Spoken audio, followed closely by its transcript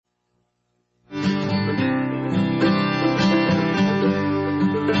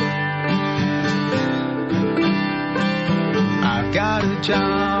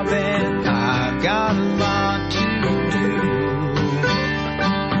job and I've got a lot to do.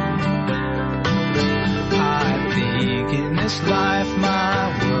 I think in this life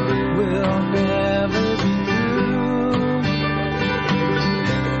my work will never be through.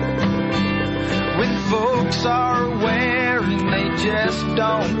 When folks are aware and they just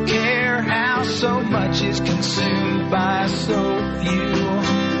don't care how so much is consumed by so few.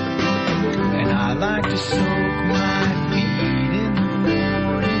 And I like to soak my feet in the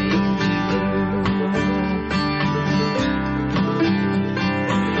morning dew.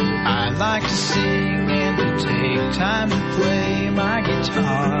 I like to sing and to take time to play my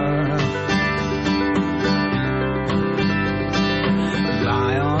guitar.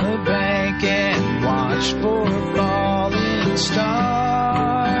 Lie on a bank and watch for a falling star.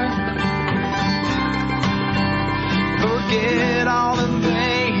 Forget all the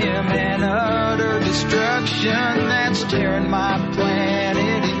mayhem and utter destruction that's tearing my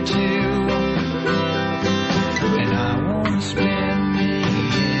planet in two. And I want to spend the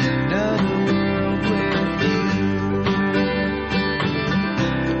end of the world with you.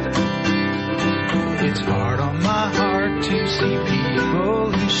 It's hard on my heart to see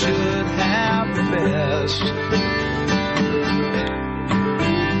people who should have the best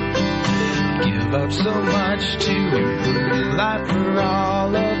give up so much to improve life for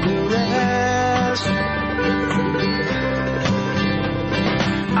all of the rest.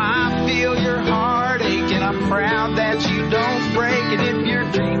 I feel your heartache and I'm proud that you don't break. And if your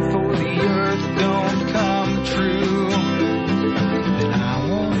dream for the earth don't come true, then I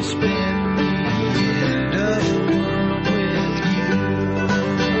want to spend the end of the world with you.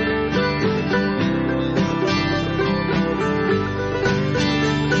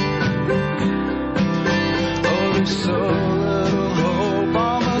 Oh, there's so little hope,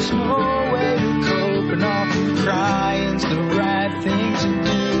 almost no way to cope, and often crying's the right thing to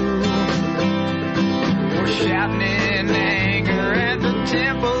do. We're shouting in anger at the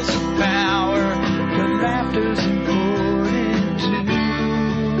temples of power, but laughter's important too.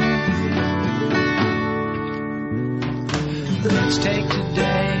 Let's take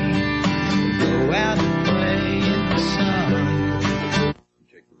today, go out and play in the sun. You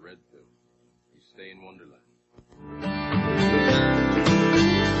take the red pill, you stay in Wonderland.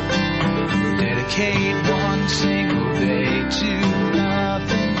 Dedicate one single day to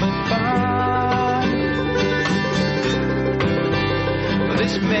nothing but fun.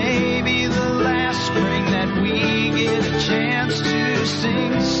 This may be the last spring that we get a chance to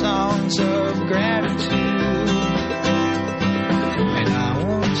sing songs of gratitude. And I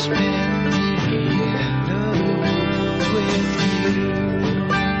want to spend the end of the world with you.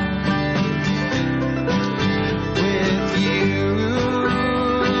 With you.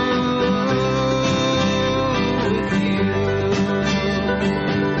 With you.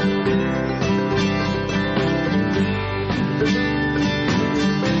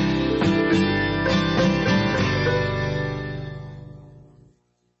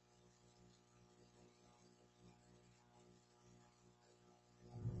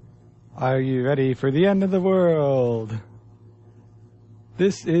 Are you ready for the end of the world?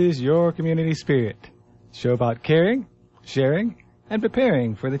 This is Your Community Spirit, a show about caring, sharing, and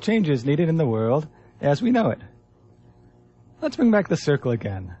preparing for the changes needed in the world as we know it. Let's bring back the circle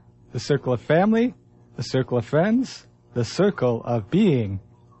again. The circle of family, the circle of friends, the circle of being.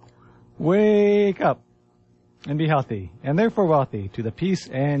 Wake up and be healthy, and therefore wealthy, to the peace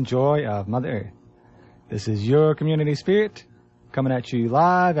and joy of Mother Earth. This is Your Community Spirit, coming at you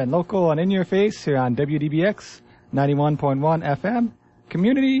live and local and in your face here on WDBX 91.1 FM,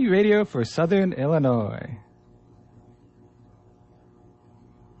 Community Radio for Southern Illinois.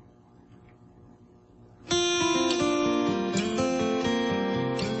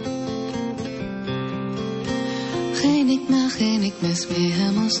 Genik mes me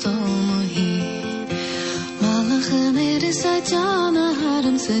hemostomohi Malacha nerisa jana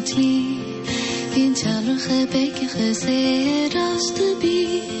haram sati Din chalruche beke chese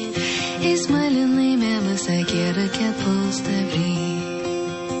rastabi Ismailinli memasa kera ketpos tevri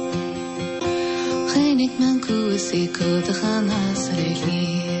Genik man kusi kodchanas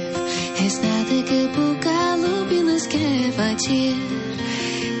relief Esnade gebukalu binas kevachir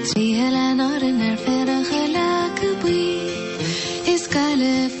Ziela noren erfera chalakabi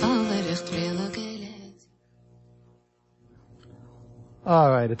All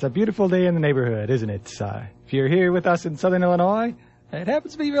right, it's a beautiful day in the neighborhood, isn't it? If you're here with us in Southern Illinois, it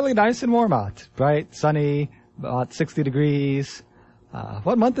happens to be really nice and warm out. Bright, sunny, about 60 degrees.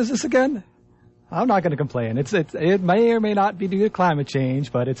 What month is this again? I'm not going to complain. It may or may not be due to climate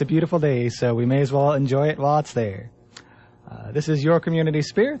change, but it's a beautiful day, so we may as well enjoy it while it's there. This is Your Community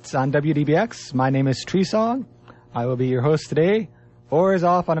Spirits on WDBX. My name is Tree Song. I will be your host today. Orr is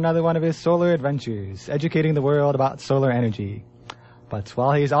off on another one of his solar adventures, educating the world about solar energy. But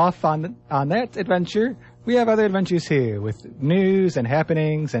while he's off on that adventure, we have other adventures here with news and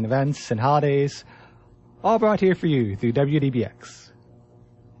happenings and events and holidays, all brought here for you through WDBX.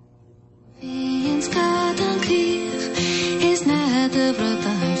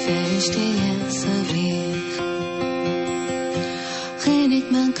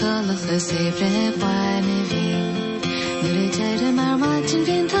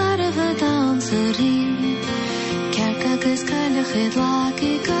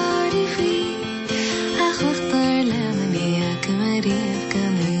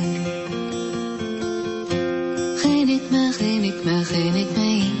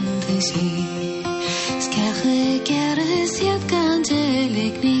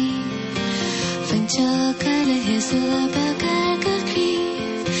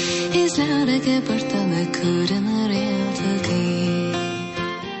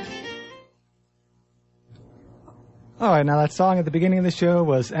 All right, now that song at the beginning of the show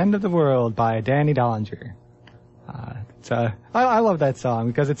was End of the World by Danny Dollinger. I love that song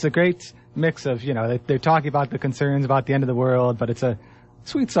because it's a great mix of, they're talking about the concerns about the end of the world, but it's a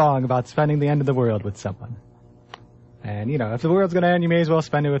sweet song about spending the end of the world with someone. And, if the world's going to end, you may as well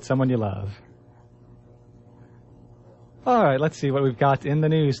spend it with someone you love. All right, let's see what we've got in the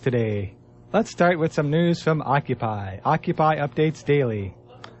news today. Let's start with some news from Occupy. Occupy Updates Daily.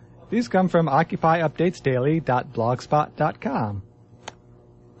 These come from occupyupdatesdaily.blogspot.com.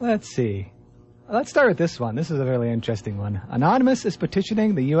 Let's see. Let's start with this one. This is a really interesting one. Anonymous is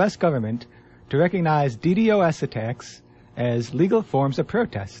petitioning the U.S. government to recognize DDoS attacks as legal forms of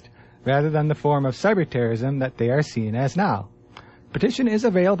protest, rather than the form of cyber terrorism that they are seen as now. Petition is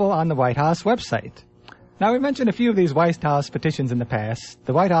available on the White House website. Now, we mentioned a few of these White House petitions in the past.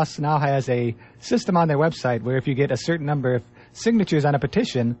 The White House now has a system on their website where if you get a certain number of signatures on a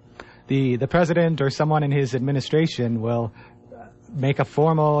petition, the president or someone in his administration will make a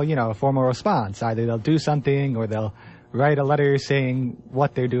formal response. Either they'll do something or they'll write a letter saying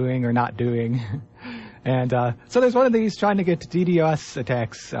what they're doing or not doing. And so there's one of these trying to get DDoS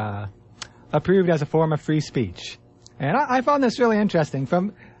attacks approved as a form of free speech. And I found this really interesting.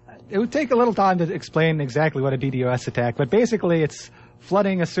 It would take a little time to explain exactly what a DDoS attack, but basically it's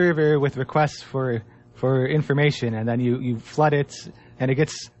flooding a server with requests for information, and then you flood it, and it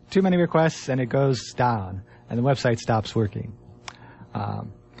gets too many requests, and it goes down, and the website stops working.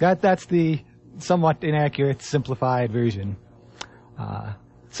 That's the somewhat inaccurate, simplified version.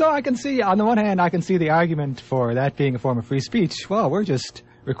 So I can see, on the one hand, I can see the argument for that being a form of free speech. Well, we're just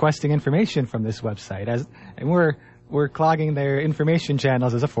requesting information from this website, and we're clogging their information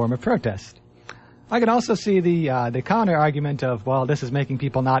channels as a form of protest. I can also see the counter argument of, well, this is making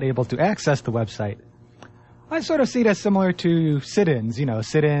people not able to access the website. I sort of see it as similar to sit-ins, having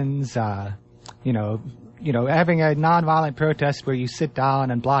a nonviolent protest where you sit down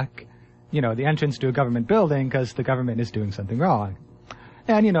and block, the entrance to a government building because the government is doing something wrong.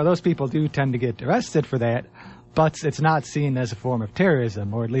 And, those people do tend to get arrested for that, but it's not seen as a form of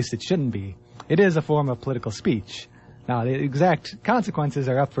terrorism, or at least it shouldn't be. It is a form of political speech. Now, the exact consequences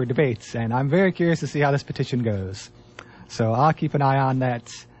are up for debates, and I'm very curious to see how this petition goes. So I'll keep an eye on that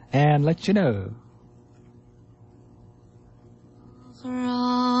and let you know.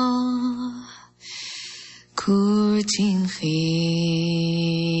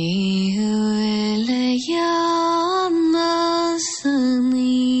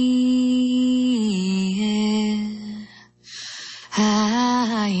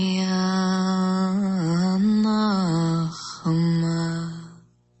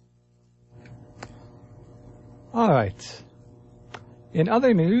 All right. In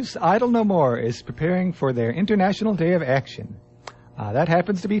other news, Idle No More is preparing for their International Day of Action. That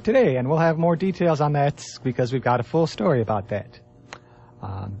happens to be today, and we'll have more details on that because we've got a full story about that.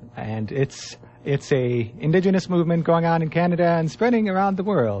 And it's a indigenous movement going on in Canada and spreading around the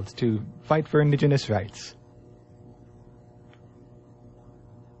world to fight for indigenous rights.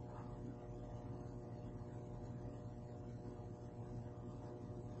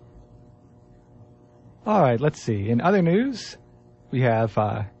 All right, let's see. In other news, we have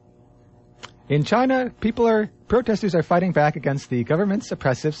in China, protesters are fighting back against the government's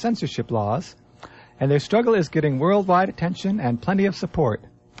oppressive censorship laws, and their struggle is getting worldwide attention and plenty of support.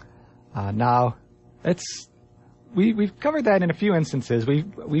 Now, we've covered that in a few instances.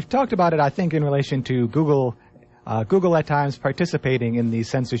 We've talked about it, I think, in relation to Google at times participating in the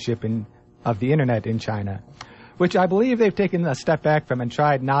censorship of the internet in China, which I believe they've taken a step back from and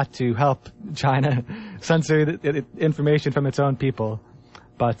tried not to help China censor the information from its own people.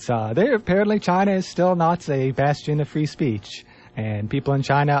 But apparently China is still not a bastion of free speech, and people in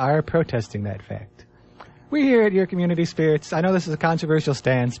China are protesting that fact. We here at Your Community Spirits, I know this is a controversial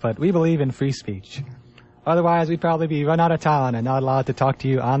stance, but we believe in free speech. Otherwise, we'd probably be run out of town and not allowed to talk to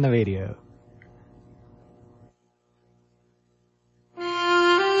you on the radio.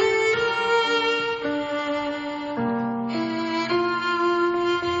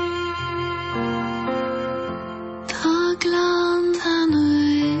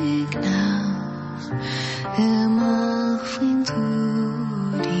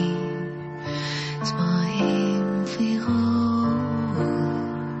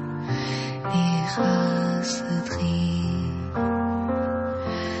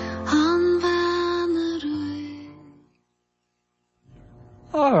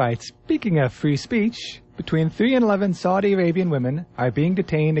 Alright, speaking of free speech, between 3 and 11 Saudi Arabian women are being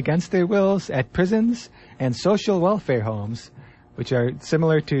detained against their wills at prisons and social welfare homes, which are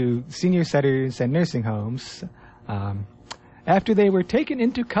similar to senior centers and nursing homes, after they were taken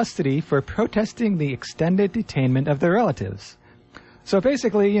into custody for protesting the extended detainment of their relatives. So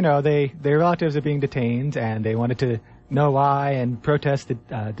basically, their relatives are being detained and they wanted to know why and protest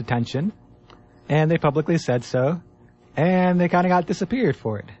the detention, and they publicly said so. And they kind of got disappeared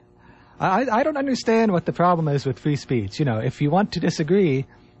for it. I don't understand what the problem is with free speech. If you want to disagree,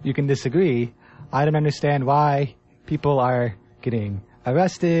 you can disagree. I don't understand why people are getting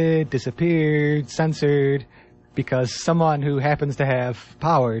arrested, disappeared, censored, because someone who happens to have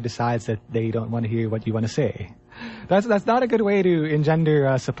power decides that they don't want to hear what you want to say. That's not a good way to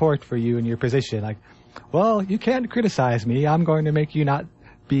engender support for you and your position. Like, well, you can't criticize me. I'm going to make you not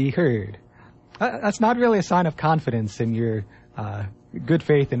be heard. That's not really a sign of confidence in your good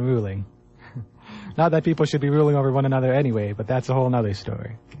faith in ruling. Not that people should be ruling over one another anyway, but that's a whole other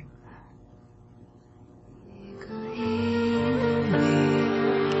story.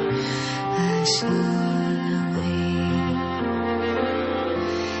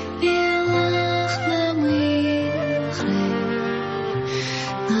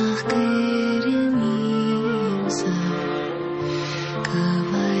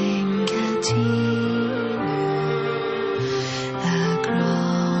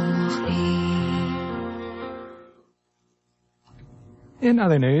 In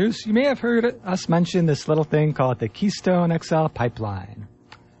other news, you may have heard us mention this little thing called the Keystone XL pipeline.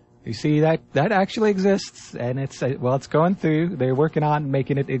 You see, that actually exists, and it's going through. They're working on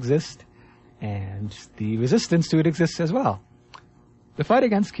making it exist, and the resistance to it exists as well. The fight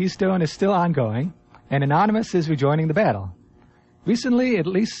against Keystone is still ongoing, and Anonymous is rejoining the battle. Recently, at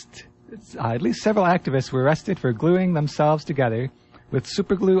least several activists were arrested for gluing themselves together with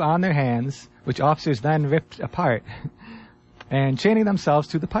superglue on their hands, which officers then ripped apart, and chaining themselves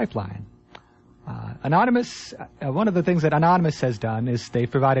to the pipeline. Anonymous, one of the things that Anonymous has done is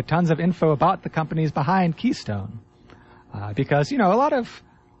they've provided tons of info about the companies behind Keystone, because a lot of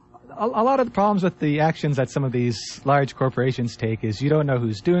the problems with the actions that some of these large corporations take is you don't know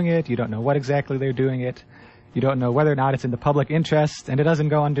who's doing it, you don't know what exactly they're doing it, you don't know whether or not it's in the public interest, and it doesn't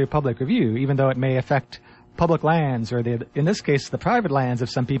go under public review, even though it may affect public lands or in this case the private lands of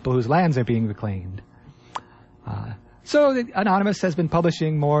some people whose lands are being reclaimed. So Anonymous has been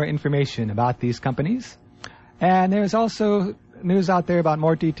publishing more information about these companies, and there's also news out there about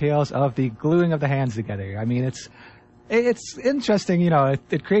more details of the gluing of the hands together. I mean, it's interesting,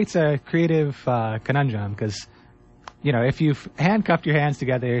 it creates a creative conundrum, because, if you've handcuffed your hands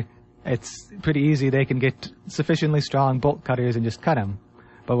together, it's pretty easy. They can get sufficiently strong bolt cutters and just cut them.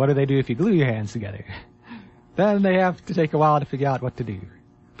 But what do they do if you glue your hands together? Then they have to take a while to figure out what to do.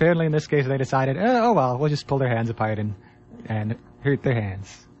 Apparently, in this case, they decided, we'll just pull their hands apart and hurt their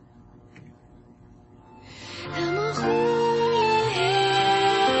hands.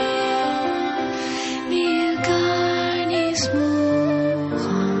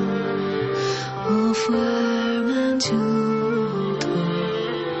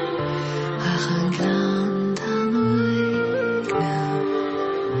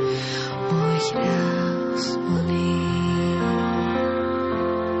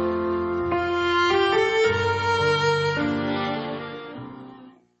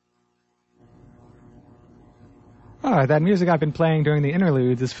 That music I've been playing during the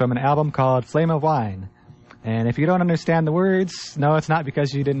interludes is from an album called Flame of Wine. And if you don't understand the words, no, it's not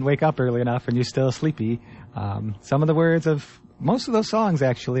because you didn't wake up early enough and you're still sleepy. Some of the words of most of those songs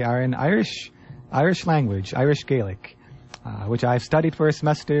actually are in Irish language, Irish Gaelic, which I've studied for a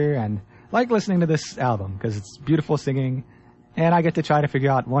semester and like listening to this album because it's beautiful singing, and I get to try to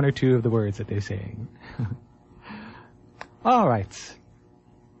figure out one or two of the words that they're saying. All right.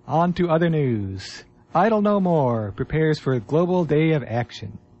 On to other news. Idle No More prepares for Global Day of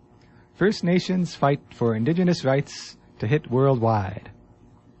Action. First Nations fight for Indigenous rights to hit worldwide.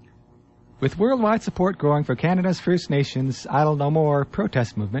 With worldwide support growing for Canada's First Nations Idle No More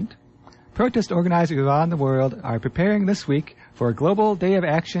protest movement, protest organizers around the world are preparing this week for a Global Day of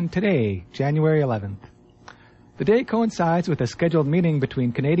Action today, January 11th. The day coincides with a scheduled meeting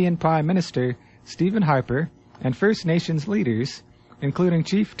between Canadian Prime Minister Stephen Harper and First Nations leaders, including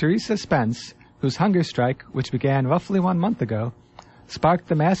Chief Theresa Spence, whose hunger strike, which began roughly 1 month ago, sparked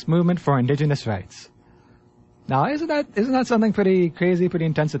the mass movement for Indigenous rights. Now, isn't that something pretty crazy, pretty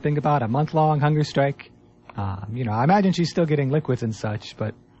intense to think about? A month-long hunger strike. I imagine she's still getting liquids and such,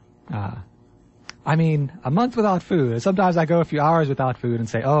 but a month without food. Sometimes I go a few hours without food and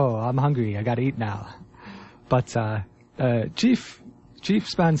say, "Oh, I'm hungry. I got to eat now." But Chief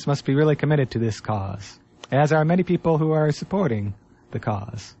Spence must be really committed to this cause, as are many people who are supporting the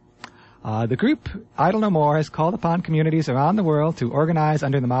cause. The group Idle No More has called upon communities around the world to organize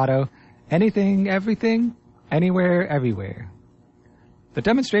under the motto, "Anything, Everything, Anywhere, Everywhere." The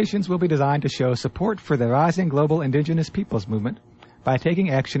demonstrations will be designed to show support for the rising global Indigenous peoples movement by taking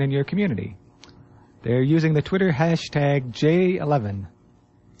action in your community. They're using the Twitter hashtag J11,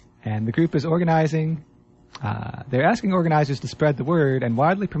 and the group is organizing. They're asking organizers to spread the word and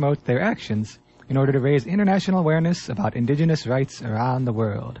widely promote their actions in order to raise international awareness about Indigenous rights around the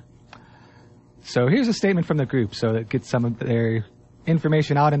world. So here's a statement from the group so that gets some of their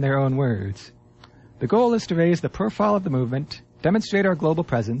information out in their own words. The goal is to raise the profile of the movement, demonstrate our global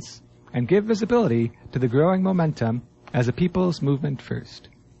presence, and give visibility to the growing momentum as a people's movement first.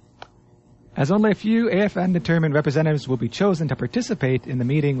 As only a few AFN-determined representatives will be chosen to participate in the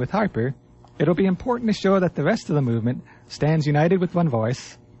meeting with Harper, it'll be important to show that the rest of the movement stands united with one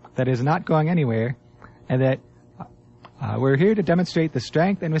voice, that is not going anywhere, and that we're here to demonstrate the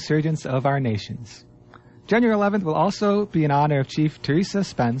strength and resurgence of our nations. January 11th will also be in honor of Chief Theresa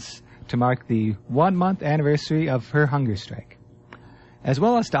Spence to mark the 1-month anniversary of her hunger strike, as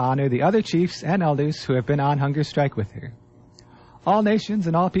well as to honor the other chiefs and elders who have been on hunger strike with her. All nations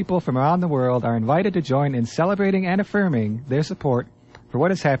and all people from around the world are invited to join in celebrating and affirming their support for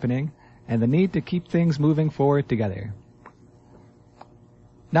what is happening and the need to keep things moving forward together.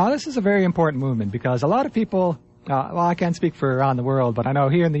 Now, this is a very important movement because a lot of people, I can't speak for around the world, but I know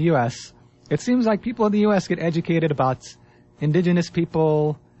here in the U.S., it seems like people in the U.S. get educated about Indigenous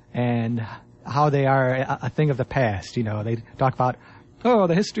people and how they are a thing of the past. They talk about,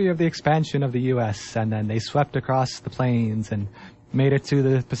 the history of the expansion of the U.S., and then they swept across the plains and made it to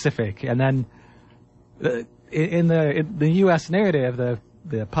the Pacific. And then in the U.S. narrative,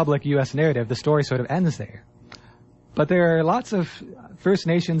 the public U.S. narrative, the story sort of ends there. But there are lots of First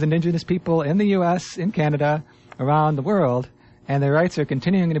Nations, Indigenous people in the U.S., in Canada, around the world, and their rights are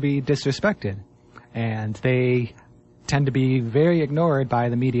continuing to be disrespected. And they tend to be very ignored by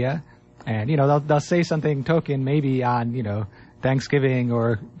the media. And, they'll say something token maybe on, Thanksgiving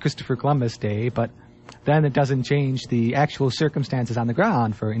or Christopher Columbus Day, but then it doesn't change the actual circumstances on the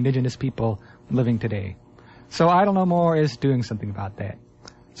ground for Indigenous people living today. So Idle No More is doing something about that.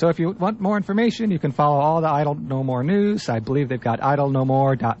 So if you want more information, you can follow all the Idle No More news. I believe they've got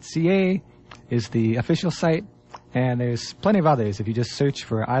idlenomore.ca is the official site, and there's plenty of others if you just search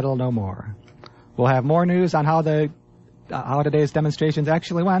for Idle No More. We'll have more news on how today's demonstrations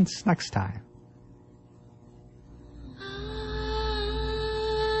actually went next time.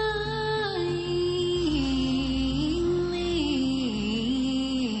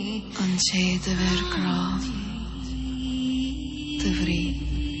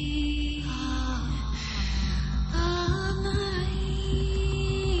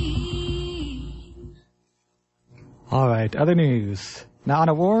 All right, other news. Now, on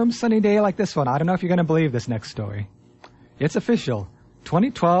a warm, sunny day like this one, I don't know if you're going to believe this next story. It's official.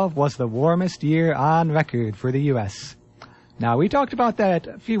 2012 was the warmest year on record for the U.S. Now, we talked about that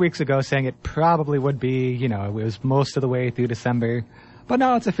a few weeks ago, saying it probably would be, it was most of the way through December. But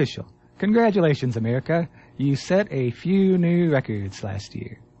now it's official. Congratulations, America. You set a few new records last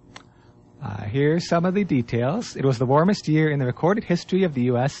year. Here's some of the details. It was the warmest year in the recorded history of the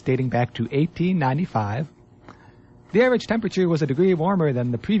U.S., dating back to 1895. The average temperature was a degree warmer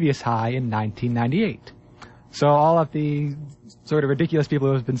than the previous high in 1998. So all of the sort of ridiculous people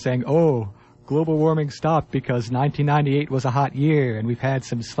who have been saying, global warming stopped because 1998 was a hot year and we've had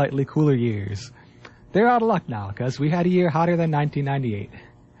some slightly cooler years, they're out of luck now because we had a year hotter than 1998,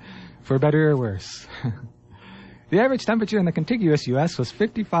 for better or worse. The average temperature in the contiguous U.S. was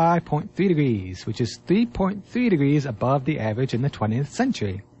 55.3 degrees, which is 3.3 degrees above the average in the 20th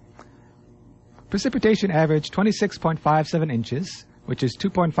century. Precipitation averaged 26.57 inches, which is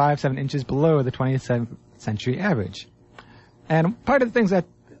 2.57 inches below the 20th century average. And part of the things that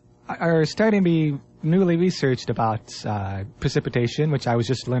are starting to be newly researched about precipitation, which I was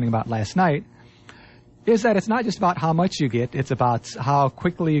just learning about last night, is that it's not just about how much you get, it's about how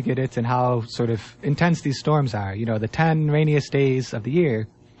quickly you get it and how sort of intense these storms are. You know, the 10 rainiest days of the year,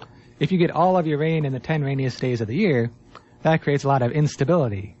 if you get all of your rain in the 10 rainiest days of the year, that creates a lot of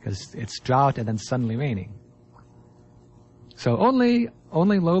instability because it's drought and then suddenly raining. So only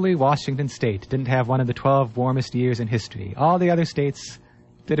lowly Washington State didn't have one of the 12 warmest years in history. All the other states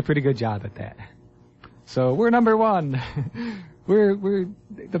did a pretty good job at that. So we're number one. We're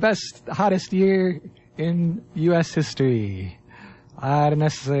the best, hottest year in U.S. history. I don't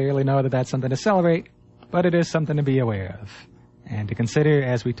necessarily know that that's something to celebrate, but it is something to be aware of and to consider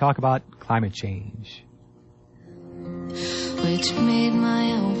as we talk about climate change. Which made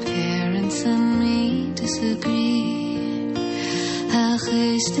my own parents and me disagree.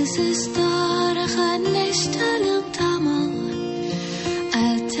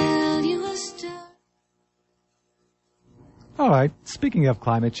 I'll tell you a story. All right, speaking of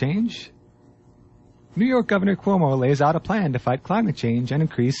climate change, New York Governor Cuomo lays out a plan to fight climate change and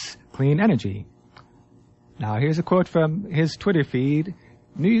increase clean energy. Now, here's a quote from his Twitter feed.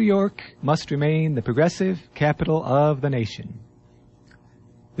 New York must remain the progressive capital of the nation.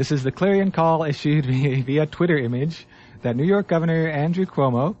 This is the clarion call issued via Twitter image that New York Governor Andrew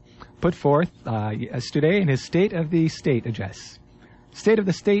Cuomo put forth yesterday in his State of the State address. State of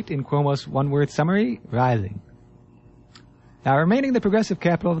the State, in Cuomo's one-word summary, rising. Now, remaining the progressive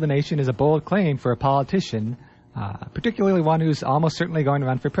capital of the nation is a bold claim for a politician, particularly one who's almost certainly going to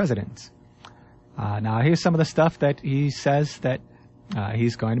run for president. Now, here's some of the stuff that he says that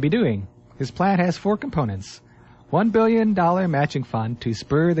he's going to be doing. His plan has 4 components. $1 billion matching fund to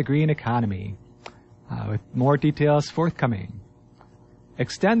spur the green economy, with more details forthcoming.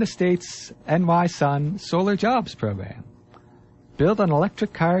 Extend the state's NY Sun solar jobs program. Build an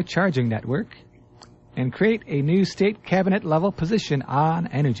electric car charging network. And create a new state cabinet-level position on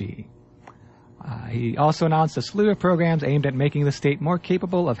energy. He also announced a slew of programs aimed at making the state more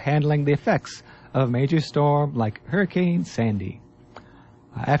capable of handling the effects of a major storm like Hurricane Sandy.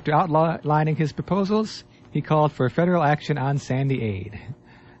 After outlining his proposals, he called for federal action on Sandy aid.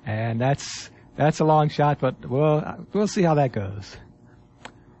 And that's a long shot, but we'll see how that goes.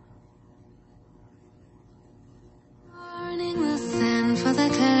 Morning will send for the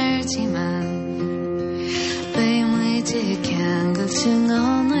clergyman.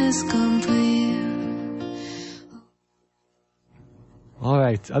 All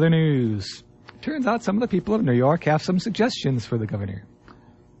right, other news. Turns out some of the people of New York have some suggestions for the governor.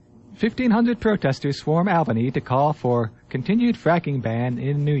 1,500 protesters swarm Albany to call for continued fracking ban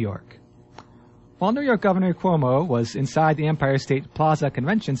in New York. While New York Governor Cuomo was inside the Empire State Plaza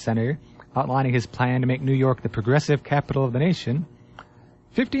Convention Center outlining his plan to make New York the progressive capital of the nation,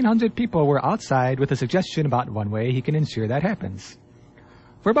 1,500 people were outside with a suggestion about one way he can ensure that happens.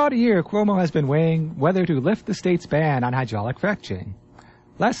 For about a year, Cuomo has been weighing whether to lift the state's ban on hydraulic fracturing.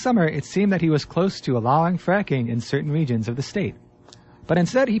 Last summer, it seemed that he was close to allowing fracking in certain regions of the state. But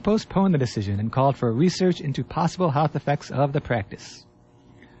instead, he postponed the decision and called for research into possible health effects of the practice.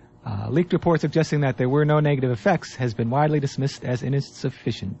 Leaked reports suggesting that there were no negative effects has been widely dismissed as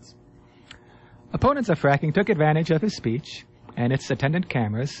insufficient. Opponents of fracking took advantage of his speech and its attendant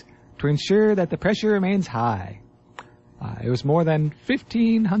cameras to ensure that the pressure remains high. It was more than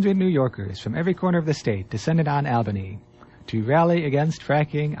 1,500 New Yorkers from every corner of the state descended on Albany to rally against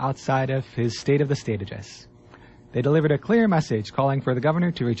fracking outside of his State of the State address. They delivered a clear message calling for the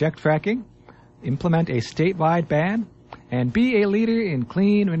governor to reject fracking, implement a statewide ban, and be a leader in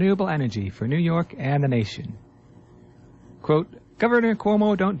clean, renewable energy for New York and the nation. Quote, Governor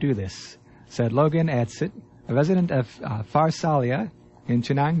Cuomo, don't do this, said Logan Adsit, a resident of Pharsalia in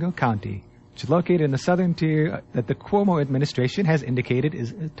Chenango County, which is located in the southern tier that the Cuomo administration has indicated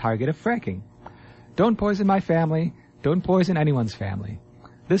is a target of fracking. Don't poison my family. Don't poison anyone's family.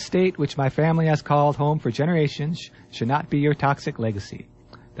 This state, which my family has called home for generations, should not be your toxic legacy.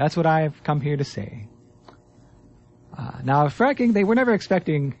 That's what I have come here to say. Now, fracking, they were never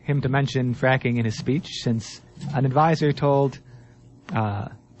expecting him to mention fracking in his speech, since an advisor told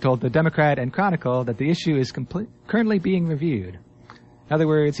the Democrat and Chronicle that the issue is currently being reviewed. In other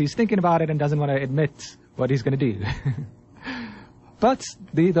words, he's thinking about it and doesn't want to admit what he's going to do. But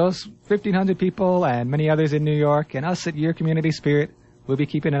those 1,500 people and many others in New York and us at Your Community Spirit will be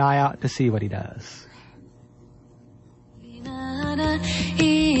keeping an eye out to see what he does.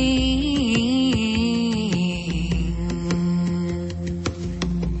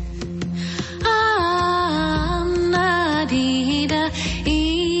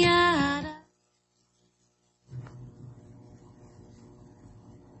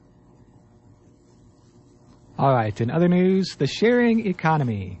 All right, in other news, the sharing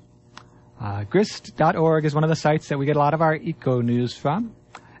economy. Grist.org is one of the sites that we get a lot of our eco news from.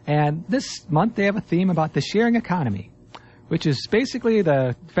 And this month they have a theme about the sharing economy, which is basically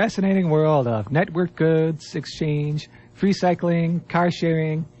the fascinating world of network goods, exchange, free cycling, car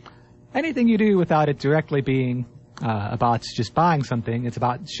sharing, anything you do without it directly being about just buying something. It's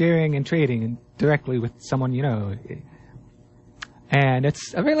about sharing and trading directly with someone you know. And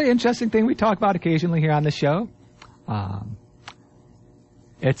it's a really interesting thing we talk about occasionally here on the show.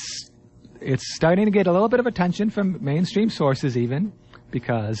 It's starting to get a little bit of attention from mainstream sources even,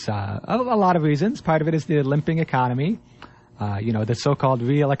 because of a lot of reasons. Part of it is the limping economy, the so-called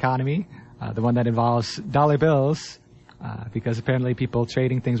real economy, the one that involves dollar bills, because apparently people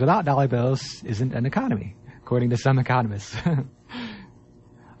trading things without dollar bills isn't an economy, according to some economists.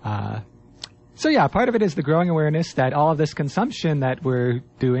 So yeah, part of it is the growing awareness that all of this consumption that we're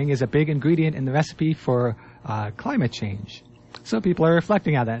doing is a big ingredient in the recipe for climate change. So people are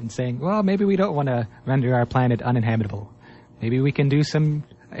reflecting on that and saying, well, maybe we don't want to render our planet uninhabitable. Maybe we can do some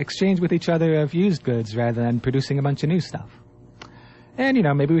exchange with each other of used goods rather than producing a bunch of new stuff. And,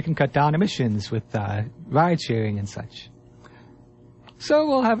 maybe we can cut down emissions with ride sharing and such. So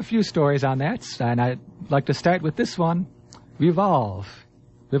we'll have a few stories on that, and I'd like to start with this one, RE-volv.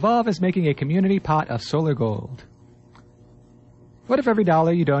 RE-volv is making a community pot of solar gold. What if every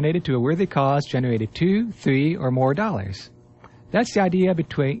dollar you donated to a worthy cause generated $2, $3, or more dollars? That's the idea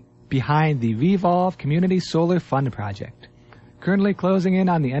behind the RE-volv Community Solar Fund project, currently closing in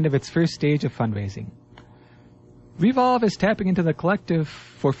on the end of its first stage of fundraising. RE-volv is tapping into the collective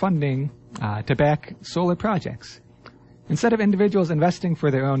for funding to back solar projects. Instead of individuals investing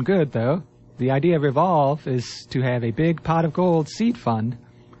for their own good, though, the idea of RE-volv is to have a big pot of gold seed fund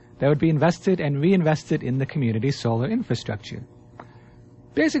that would be invested and reinvested in the community solar infrastructure.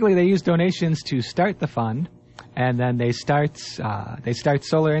 Basically, they use donations to start the fund, and then they start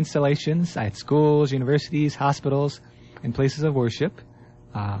solar installations at schools, universities, hospitals, and places of worship.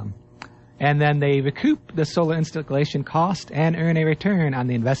 And then they recoup the solar installation cost and earn a return on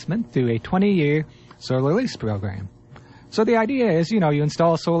the investment through a 20-year solar lease program. So the idea is, you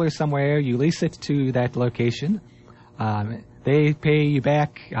install solar somewhere, you lease it to that location. They pay you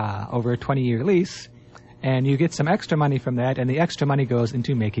back over a 20-year lease, and you get some extra money from that, and the extra money goes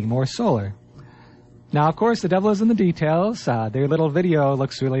into making more solar. Now, of course, the devil is in the details. Their little video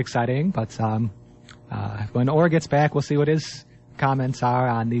looks really exciting, but when Orr gets back, we'll see what his comments are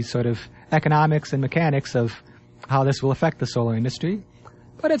on these sort of economics and mechanics of how this will affect the solar industry.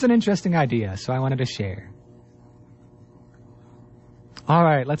 But it's an interesting idea, so I wanted to share. All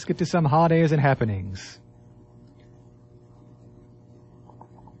right, let's get to some holidays and happenings.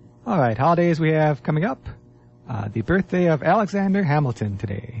 All right, holidays we have coming up. The birthday of Alexander Hamilton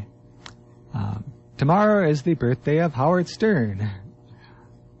today. Tomorrow is the birthday of Howard Stern.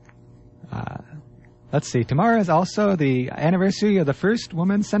 Let's see, tomorrow is also the anniversary of the first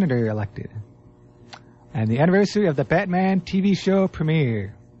woman senator elected. And the anniversary of the Batman TV show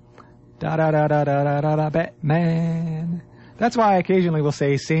premiere. Da-da-da-da-da-da-da, Batman. That's why occasionally we'll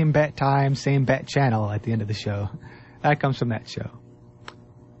say same bat time, same bat channel at the end of the show. That comes from that show.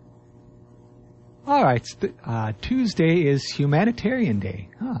 All right, Tuesday is Humanitarian Day.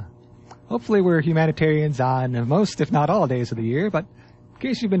 Hopefully we're humanitarians on most, if not all, days of the year, but in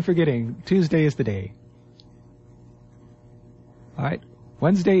case you've been forgetting, Tuesday is the day. All right,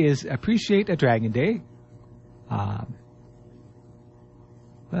 Wednesday is Appreciate a Dragon Day.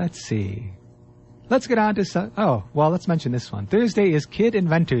 Let's see. Let's get on to let's mention this one. Thursday is Kid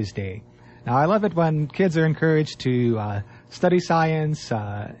Inventors Day. Now, I love it when kids are encouraged to study science,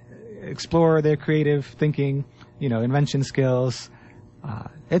 explore their creative thinking, invention skills.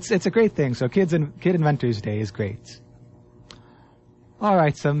 It's a great thing. So Kid Inventors Day is great. All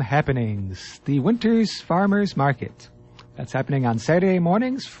right, some happenings. The Winters Farmers Market. That's happening on Saturday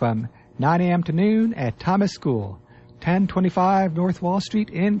mornings from 9 a.m. to noon at Thomas School, 1025 North Wall Street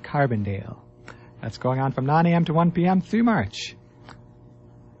in Carbondale. That's going on from 9 a.m. to 1 p.m. through March.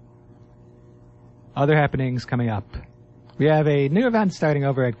 Other happenings coming up. We have a new event starting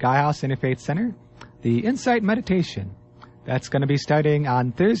over at Guy House Interfaith Center, the Insight Meditation. That's going to be starting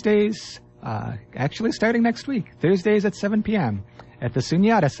on Thursdays, actually starting next week, Thursdays at 7 p.m. at the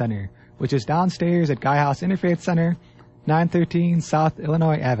Sunyata Center, which is downstairs at Guy House Interfaith Center, 913 South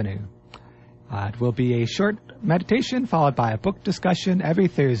Illinois Avenue. It will be a short meditation followed by a book discussion every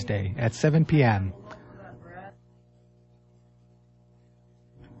Thursday at 7 p.m.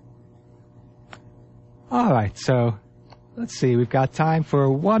 All right, so let's see. We've got time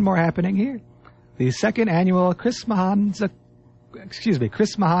for one more happening here. The second annual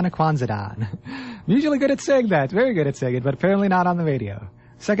Christmahanukwanzadan, Usually good at saying that, very good at saying it, but apparently not on the radio.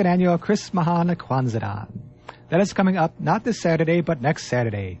 Second annual Christmahanukwanzadan. That is coming up not this Saturday, but next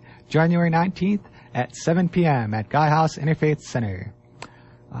Saturday, January 19th at 7 p.m. at Guy House Interfaith Center.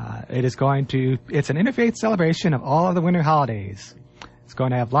 It's an interfaith celebration of all of the winter holidays. It's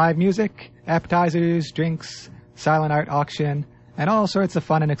going to have live music, appetizers, drinks, silent art auction, and all sorts of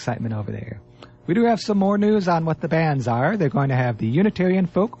fun and excitement over there. We do have some more news on what the bands are. They're going to have the Unitarian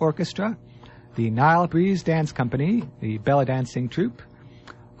Folk Orchestra, the Nile Breeze Dance Company, the Bella Dancing Troupe,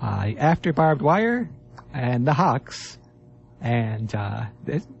 After Barbed Wire, and the Hawks. And,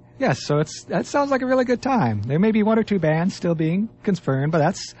 yes, so that sounds like a really good time. There may be one or two bands still being confirmed, but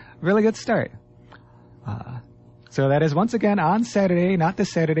that's a really good start. So that is once again on Saturday, not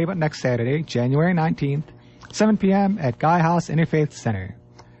this Saturday, but next Saturday, January 19th, 7 p.m. at Guy House Interfaith Center.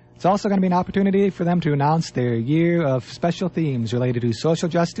 It's also going to be an opportunity for them to announce their year of special themes related to social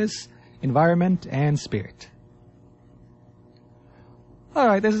justice, environment, and spirit. All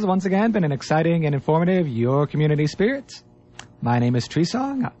right, this has once again been an exciting and informative Your Community Spirit. My name is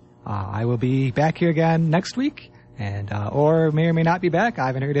Treesong. I will be back here again next week, and or may not be back. I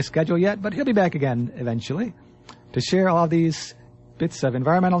haven't heard his schedule yet, but he'll be back again eventually to share all these bits of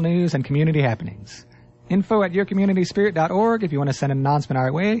environmental news and community happenings. info@yourcommunityspirit.org if you want to send an announcement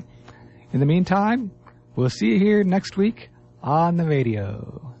our way. In the meantime, we'll see you here next week on the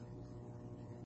radio.